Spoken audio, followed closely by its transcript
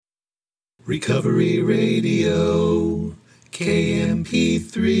Recovery Radio,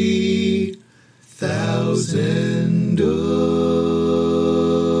 KMP3, Thousand Oaks.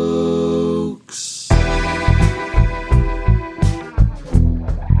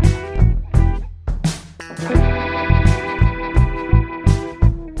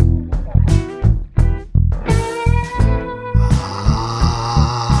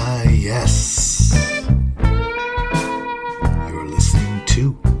 Yes. You're listening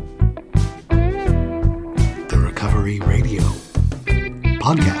to the Recovery Radio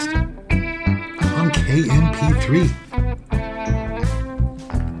podcast on KMP3.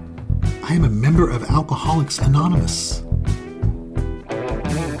 I am a member of Alcoholics Anonymous,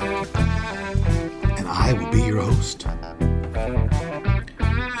 and I will be your host.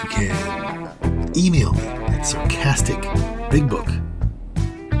 You can email me at sarcasticbigbook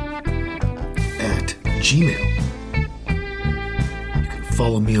at Gmail. You can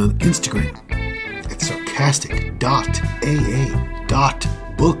follow me on Instagram at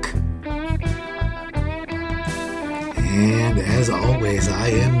sarcastic.aa.book. And as always, I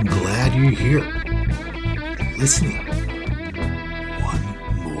am glad you're here, listening one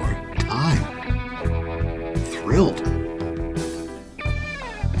more time. Thrilled.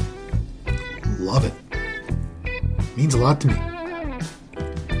 Love it. Means a lot to me.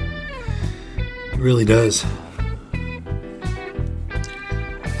 It really does.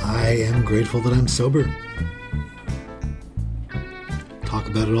 I am grateful that I'm sober. Talk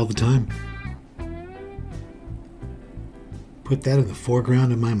about it all the time. Put that in the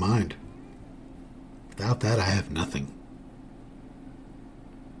foreground of my mind. Without that, I have nothing.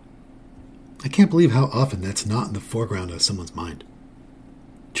 I can't believe how often that's not in the foreground of someone's mind.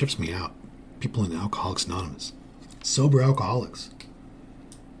 It trips me out. People in Alcoholics Anonymous. Sober alcoholics.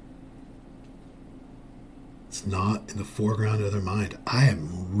 It's not in the foreground of their mind. I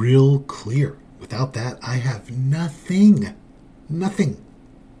am real clear. Without that, I have nothing. Nothing.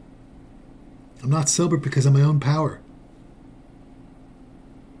 I'm not sober because of my own power.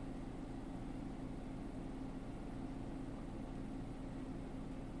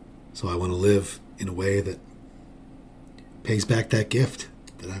 So I want to live in a way that pays back that gift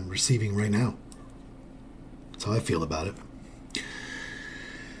that I'm receiving right now. That's how I feel about it.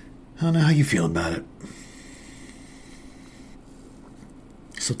 I don't know how you feel about it.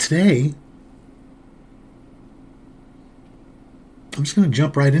 So today, I'm just going to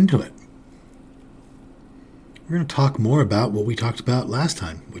jump right into it. We're going to talk more about what we talked about last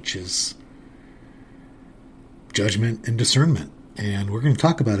time, which is judgment and discernment. And we're going to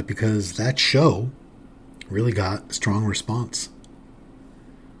talk about it because that show really got a strong response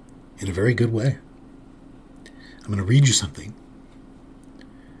in a very good way. I'm going to read you something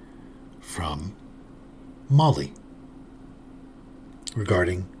from Molly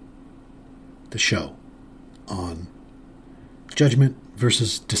regarding the show on judgment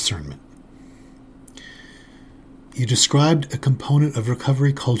versus discernment. You described a component of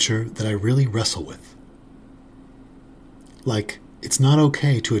recovery culture that I really wrestle with. Like, it's not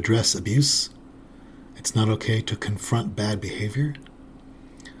okay to address abuse. It's not okay to confront bad behavior.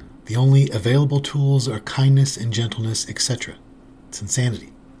 The only available tools are kindness and gentleness, etc. It's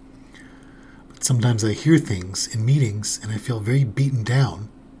insanity. But sometimes I hear things in meetings and I feel very beaten down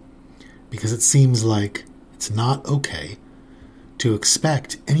because it seems like it's not okay to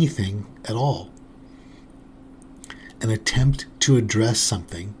expect anything at all. An attempt to address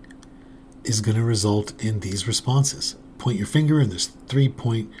something is going to result in these responses. Point your finger and there's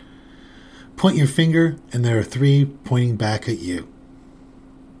point your finger and there are three pointing back at you.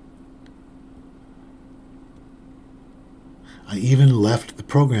 I even left the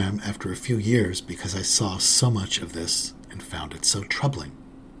program after a few years because I saw so much of this and found it so troubling.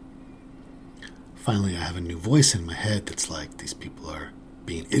 Finally, I have a new voice in my head that's like, these people are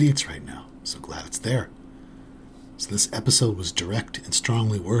being idiots right now. I'm so glad it's there. So this episode was direct and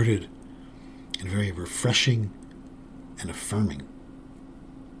strongly worded and very refreshing and affirming.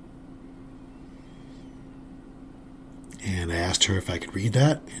 And I asked her if I could read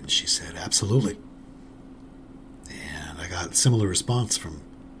that, and she said, absolutely. And I got a similar response from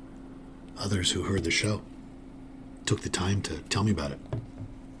others who heard the show. Took the time to tell me about it.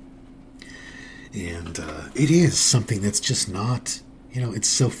 And it is something that's just not, it's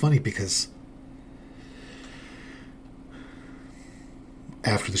so funny because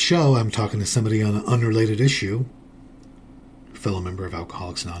after the show, I'm talking to somebody on an unrelated issue, fellow member of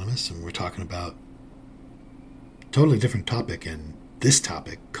Alcoholics Anonymous, and we're talking about a totally different topic, and this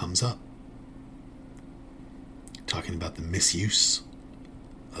topic comes up. Talking about the misuse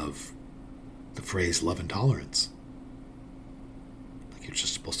of the phrase love and tolerance. Like you're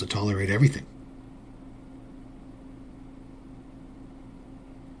just supposed to tolerate everything.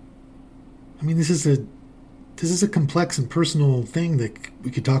 I mean, this is a complex and personal thing that we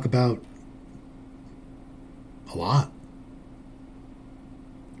could talk about a lot.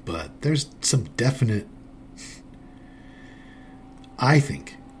 But there's some definite, I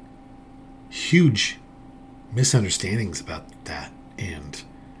think, huge misunderstandings about that. And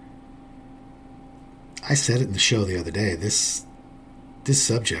I said it in the show the other day, this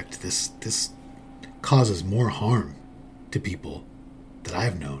subject, this causes more harm to people that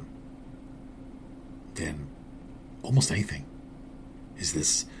I've known than almost anything, is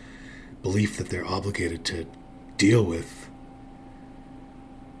this belief that they're obligated to deal with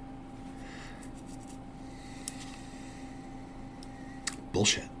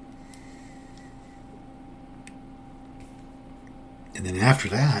bullshit. And then after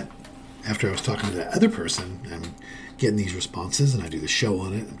that, after I was talking to that other person, I'm getting these responses and I do the show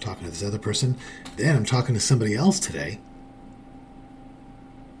on it, I'm talking to this other person, then I'm talking to somebody else today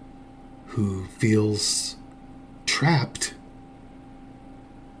who feels trapped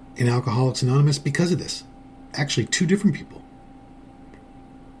in Alcoholics Anonymous because of this. Actually, two different people.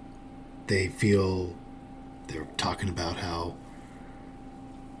 They're talking about how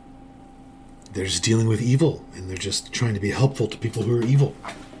they're just dealing with evil and they're just trying to be helpful to people who are evil.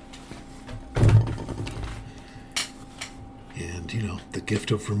 And, the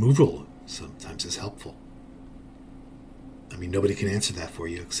gift of removal sometimes is helpful. I mean, nobody can answer that for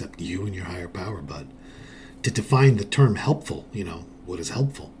you except you and your higher power, but to define the term helpful, what is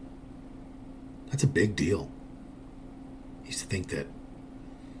helpful? That's a big deal. I used to think that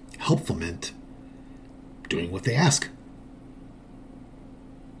helpful meant doing what they ask.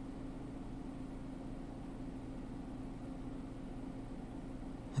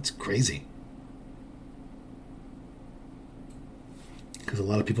 That's crazy. Because a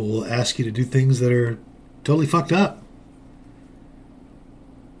lot of people will ask you to do things that are totally fucked up.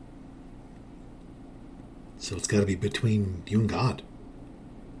 So it's got to be between you and God.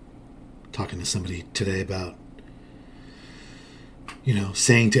 Talking to somebody today about,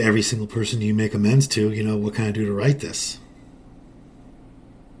 saying to every single person you make amends to, what can I do to right this?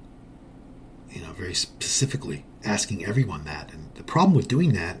 Very specifically asking everyone that. And the problem with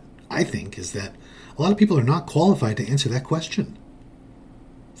doing that, I think, is that a lot of people are not qualified to answer that question.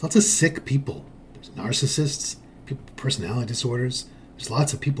 There's lots of sick people. There's narcissists, people with personality disorders. There's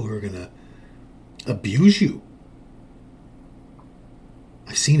lots of people who are going to abuse you.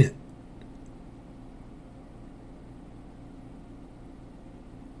 I've seen it.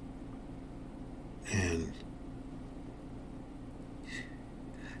 And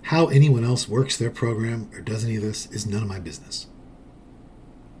how anyone else works their program or does any of this is none of my business.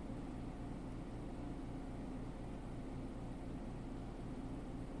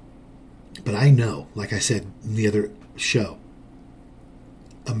 But I know, like I said in the other show,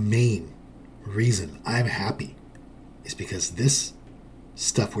 a main reason I'm happy is because this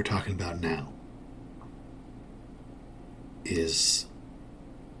stuff we're talking about now is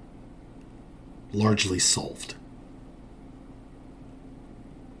largely solved.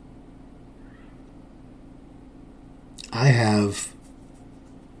 I have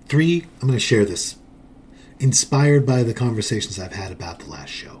I'm going to share this, inspired by the conversations I've had about the last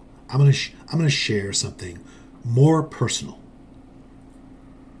show. I'm going to share something more personal,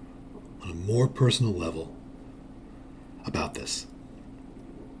 on a more personal level about this.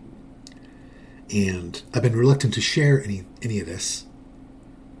 And I've been reluctant to share any of this,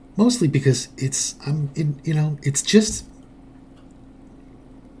 mostly because it's just,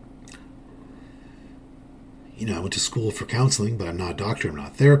 I went to school for counseling, but I'm not a doctor, I'm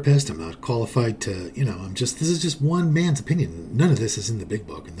not a therapist, I'm not qualified to, this is just one man's opinion. None of this is in the big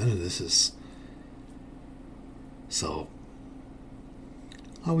book, and none of this is, so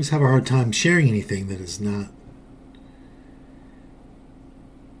I always have a hard time sharing anything that is not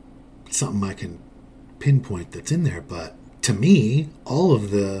something I can pinpoint that's in there. But to me, all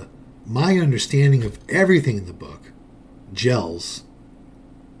of my understanding of everything in the book gels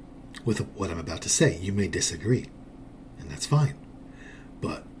with what I'm about to say. You may disagree, and that's fine.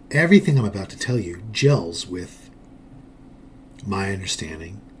 But everything I'm about to tell you gels with my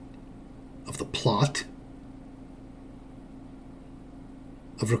understanding of the plot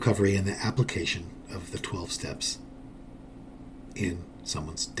of recovery and the application of the 12 steps in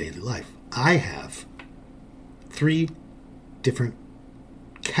someone's daily life. I have 3 different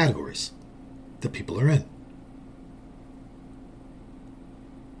categories that people are in.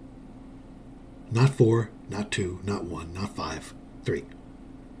 Not 4, not 2, not 1, not 5, 3.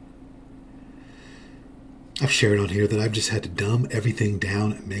 I've shared on here that I've just had to dumb everything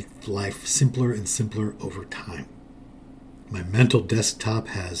down and make life simpler and simpler over time. My mental desktop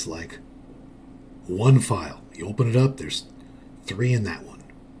has like one file. You open it up, there's 3 in that one.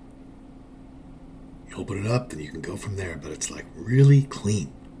 You open it up, then you can go from there, but it's like really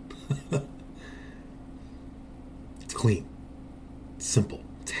clean. It's clean. It's simple.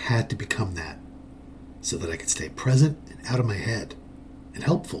 It's had to become that so that I could stay present and out of my head and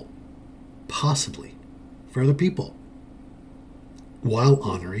helpful, possibly, for other people while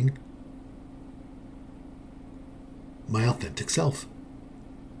honoring my authentic self.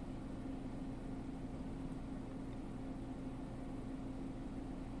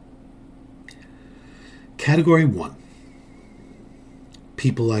 Category 1.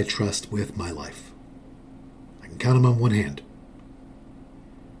 People I trust with my life. I can count them on one hand.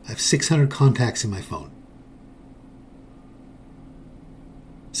 I have 600 contacts in my phone.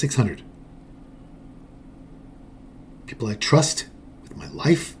 600. People I trust with my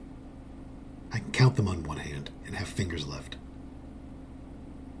life, I can count them on one hand and have fingers left.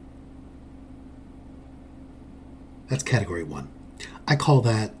 That's category 1. I call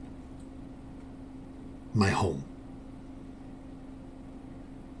that my home.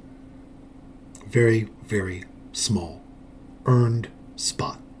 Very, very small, earned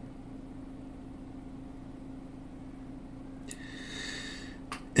spot.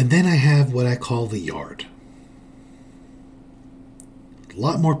 And then I have what I call the yard. A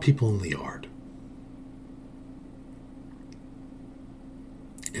lot more people in the yard.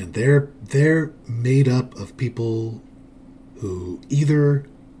 And they're made up of people who either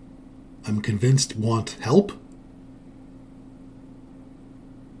I'm convinced want help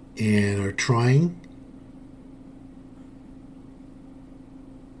and are trying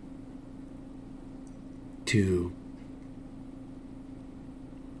to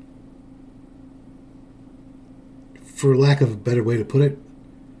for lack of a better way to put it,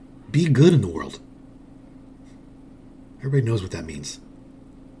 be good in the world. Everybody knows what that means.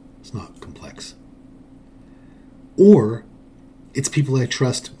 It's not complex. Or it's people I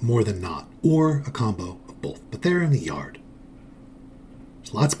trust more than not, or a combo of both. But they're in the yard.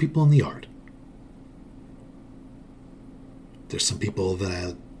 There's lots of people in the yard. There's some people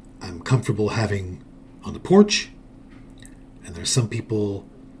that I'm comfortable having on the porch, and there's some people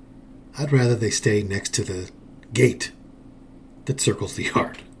I'd rather they stay next to the gate that circles the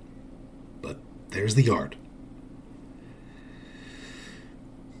yard. But there's the yard.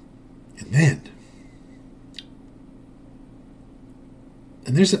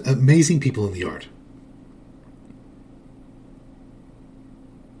 And there's amazing people in the yard.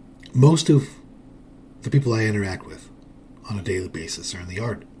 Most of the people I interact with on a daily basis are in the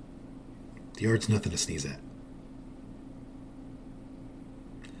yard. The yard's nothing to sneeze at.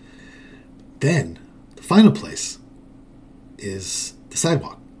 Then, the final place is the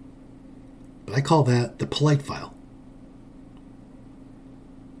sidewalk. But I call that the polite file.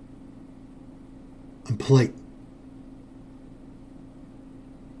 I'm polite.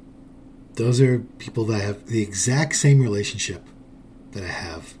 Those are people that have the exact same relationship that I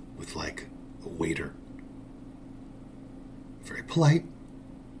have with, like, a waiter. Very polite,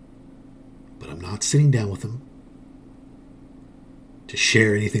 but I'm not sitting down with them to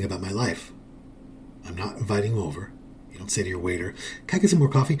share anything about my life. I'm not inviting them over. You don't say to your waiter, can I get some more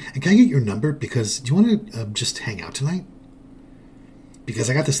coffee? And can I get your number? Because do you want to just hang out tonight? Because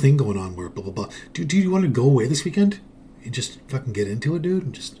I got this thing going on where blah, blah, blah. Do you want to go away this weekend? And just fucking get into it, dude?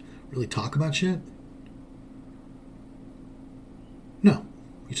 And just really talk about shit? No.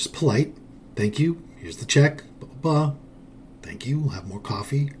 You're just polite. Thank you. Here's the check. Blah, blah, blah. Thank you. We'll have more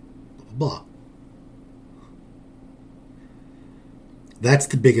coffee. Blah, blah, blah. That's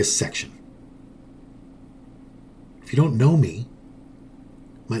the biggest section. If you don't know me,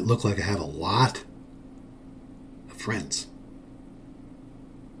 it might look like I have a lot of friends.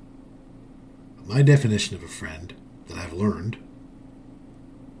 But my definition of a friend that I've learned,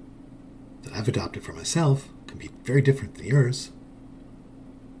 that I've adopted for myself, can be very different than yours.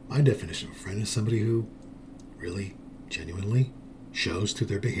 My definition of a friend is somebody who really, genuinely shows through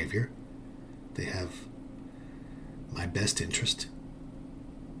their behavior they have my best interest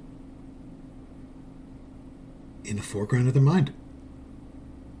in the foreground of their mind.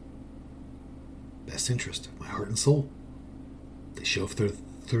 Best interest of my heart and soul. They show through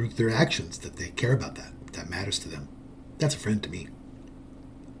their actions that they care about that matters to them. That's a friend to me.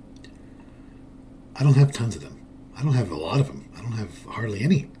 I don't have tons of them. I don't have a lot of them. I don't have hardly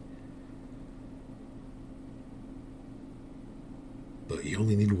any. But you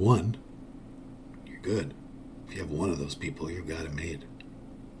only need one. You're good. If you have one of those people, you've got it made.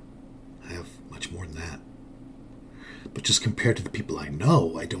 I have much more than that. But just compared to the people I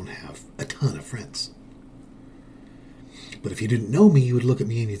know, I don't have a ton of friends. But if you didn't know me, you would look at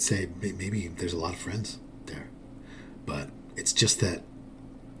me and you'd say, maybe there's a lot of friends there. But it's just that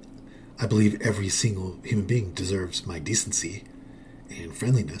I believe every single human being deserves my decency and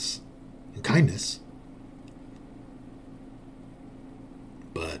friendliness and kindness.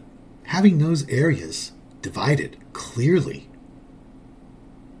 But having those areas divided clearly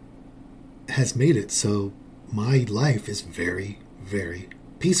has made it so my life is very, very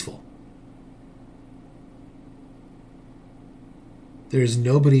peaceful. There's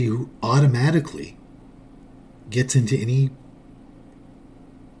nobody who automatically gets into any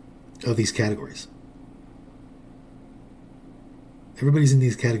of these categories. Everybody's in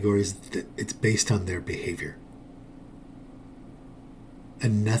these categories that it's based on their behavior.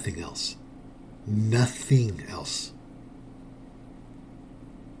 And nothing else. Nothing else.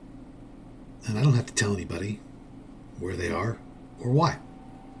 And I don't have to tell anybody where they are or why.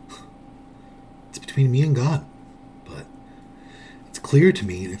 It's between me and God. But it's clear to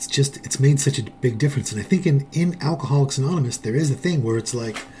me, and it's made such a big difference. And I think in Alcoholics Anonymous, there is a thing where it's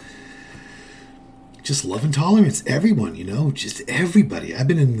like, just love and tolerance, everyone, just everybody. I've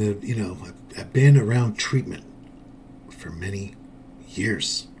been I've been around treatment for many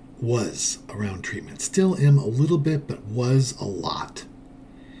years. Was around treatment. Still am a little bit, but was a lot.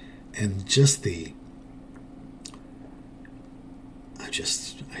 And just I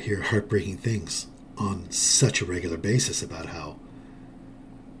hear heartbreaking things on such a regular basis about how,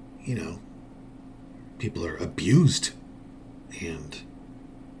 people are abused, and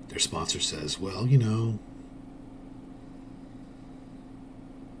their sponsor says, well,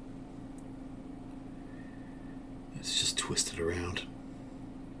 it's just twisted around.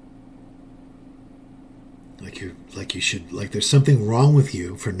 Like there's something wrong with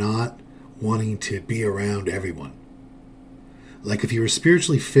you for not wanting to be around everyone. Like if you were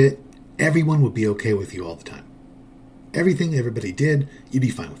spiritually fit, everyone would be okay with you all the time. Everything everybody did, you'd be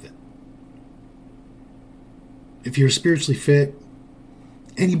fine with it. If you're spiritually fit,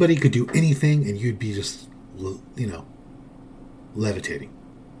 anybody could do anything and you'd be just, levitating.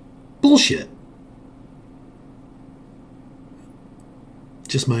 Bullshit.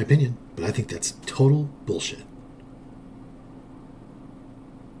 Just my opinion, but I think that's total bullshit.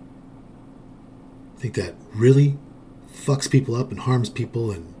 I think that really fucks people up and harms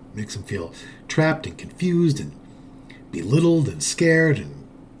people and makes them feel trapped and confused and belittled and scared. And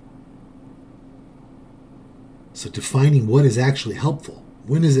so defining what is actually helpful.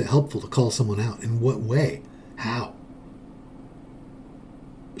 When is it helpful to call someone out? In what way? How?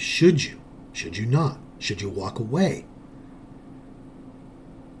 Should you? Should you not? Should you walk away?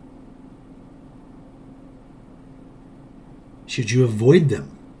 Should you avoid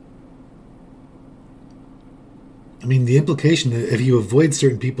them? I mean, the implication that if you avoid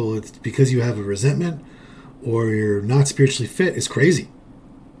certain people, it's because you have a resentment or you're not spiritually fit is crazy.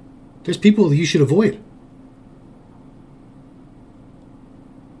 There's people that you should avoid.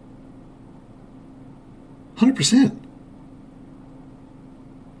 %.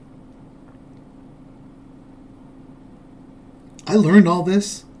 I learned all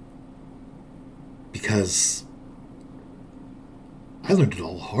this because I learned it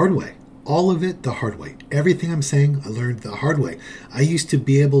all the hard way. All of it the hard way. Everything I'm saying, I learned the hard way. I used to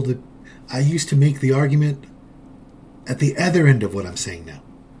make the argument at the other end of what I'm saying now.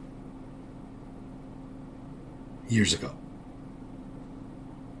 Years ago.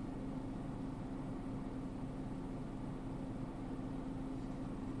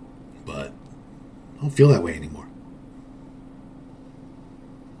 But I don't feel that way anymore.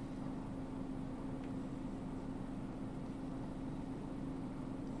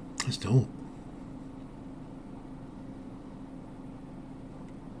 I just don't.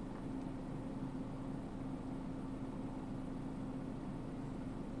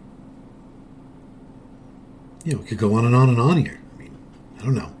 We could go on and on and on here. I mean, I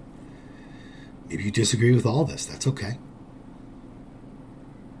don't know. Maybe you disagree with all this. That's okay.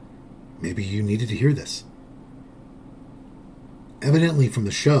 Maybe you needed to hear this. Evidently from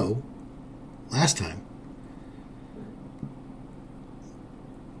the show last time,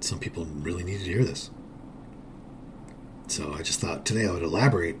 some people really needed to hear this. So I just thought today I would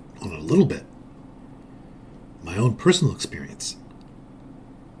elaborate on it a little bit. My own personal experience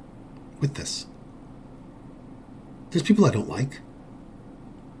with this. There's people I don't like.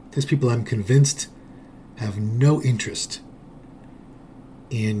 There's people I'm convinced have no interest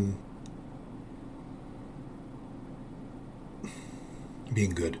in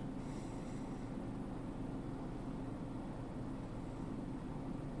being good.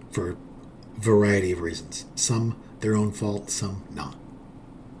 For a variety of reasons. Some their own fault, some not.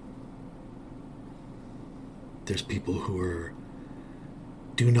 There's people who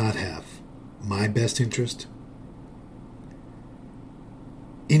do not have my best interest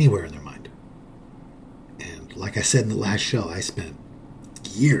anywhere in their mind. And like I said in the last show, I spent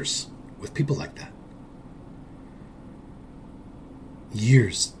years with people like that.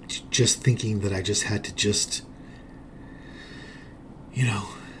 Years just thinking that I just had to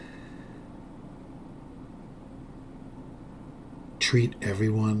treat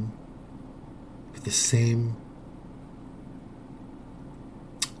everyone with the same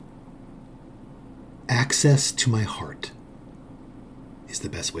access to my heart is the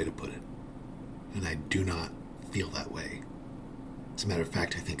best way to put it. And I do not feel that way. As a matter of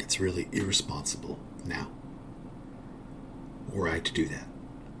fact, I think it's really irresponsible now, were I to do that.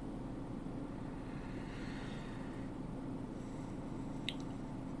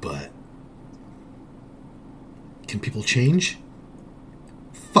 But can people change?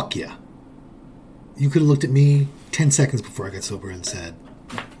 Fuck yeah. You could have looked at me 10 seconds before I got sober and said,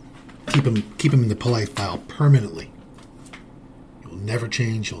 keep him in the polite file permanently. You'll never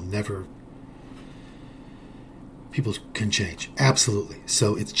change. People can change. Absolutely.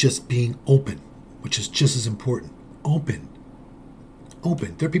 So it's just being open, which is just as important. Open.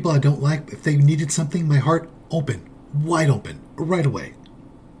 There are people I don't like. If they needed something, my heart open. Wide open. Right away.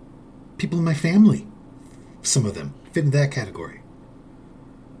 People in my family, some of them, fit in that category.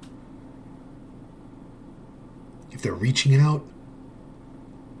 If they're reaching out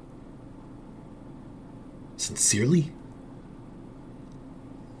sincerely,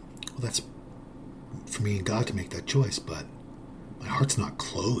 well, that's for me and God to make that choice, but my heart's not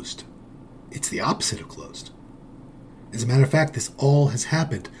closed. It's the opposite of closed. As a matter of fact, this all has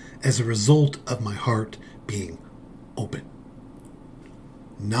happened as a result of my heart being open,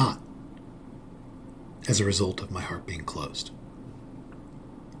 not as a result of my heart being closed.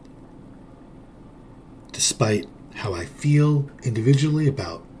 Despite how I feel individually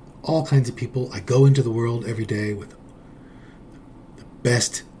about all kinds of people, I go into the world every day with the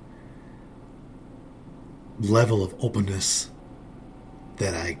best level of openness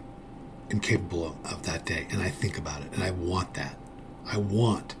that I am capable of that day. And I think about it, and I want that. I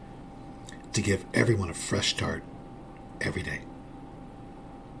want to give everyone a fresh start every day.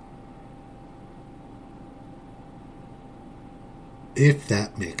 If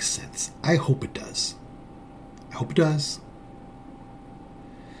that makes sense. I hope it does.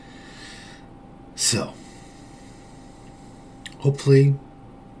 So, hopefully,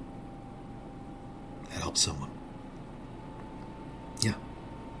 that helps someone. Yeah.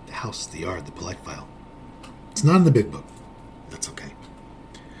 The house, the yard, the polite file. It's not in the big book. That's okay.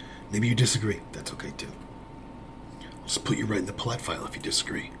 Maybe you disagree. That's okay too. I'll just put you right in the polite file if you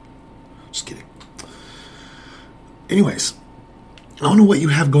disagree. Just kidding. Anyways, I don't know what you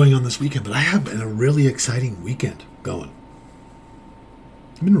have going on this weekend, but I have a really exciting weekend going.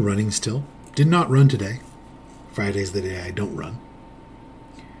 I've been running still. Did not run today. Friday's the day I don't run.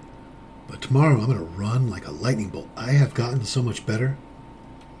 But tomorrow I'm going to run like a lightning bolt. I have gotten so much better.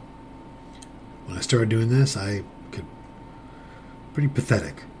 When I started doing this, I could pretty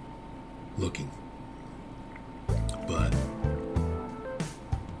pathetic looking. But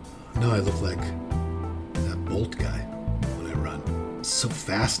now I look like that Bolt guy when I run. So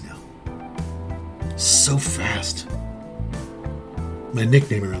fast now. So fast. My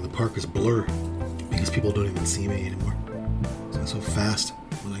nickname around the park is Blur because people don't even see me anymore. So I'm so fast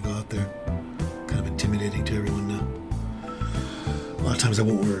when I go out there. Kind of intimidating to everyone now. A lot of times I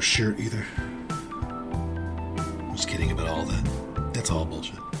won't wear a shirt either. I'm just kidding about all that. That's all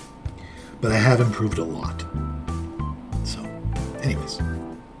bullshit. But I have improved a lot. So, anyways.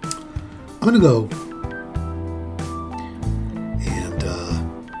 I'm going to go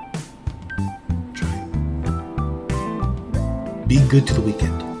be good to the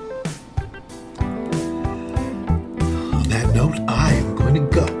weekend. On that note, I am going to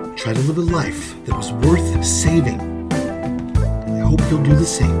go try to live a life that was worth saving. I hope you'll do the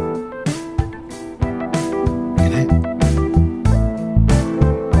same.